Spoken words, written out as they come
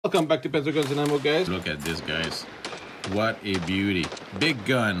Welcome back to Panzer Guns and Ammo, guys. Look at this, guys. What a beauty. Big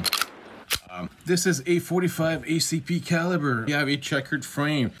gun. This is a 45 ACP caliber. You have a checkered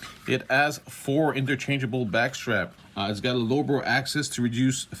frame. It has 4 interchangeable backstrap. It's got a low bore axis to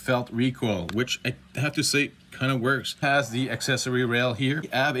reduce felt recoil, which I have to say kind of works. Has the accessory rail here. You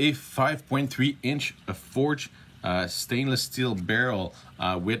have a 5.3 inch forged stainless steel barrel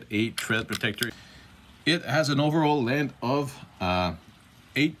with a tread protector. It has an overall length of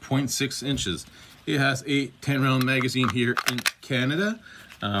 8.6 inches. It has a 10 round magazine here in Canada,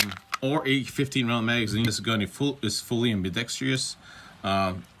 or a 15 round magazine. This gun is fully ambidextrous,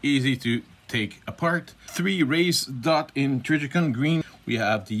 easy to take apart. 3 raised dot in Trigicon green. We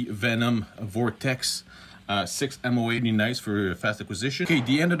have the Venom Vortex 6 MOA, really nice for fast acquisition. Okay,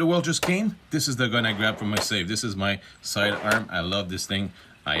 the end of the world just came. This is the gun I grabbed from my safe. This is my sidearm. I love this thing.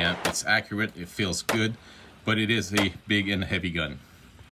 It's accurate, it feels good, but it is a big and heavy gun.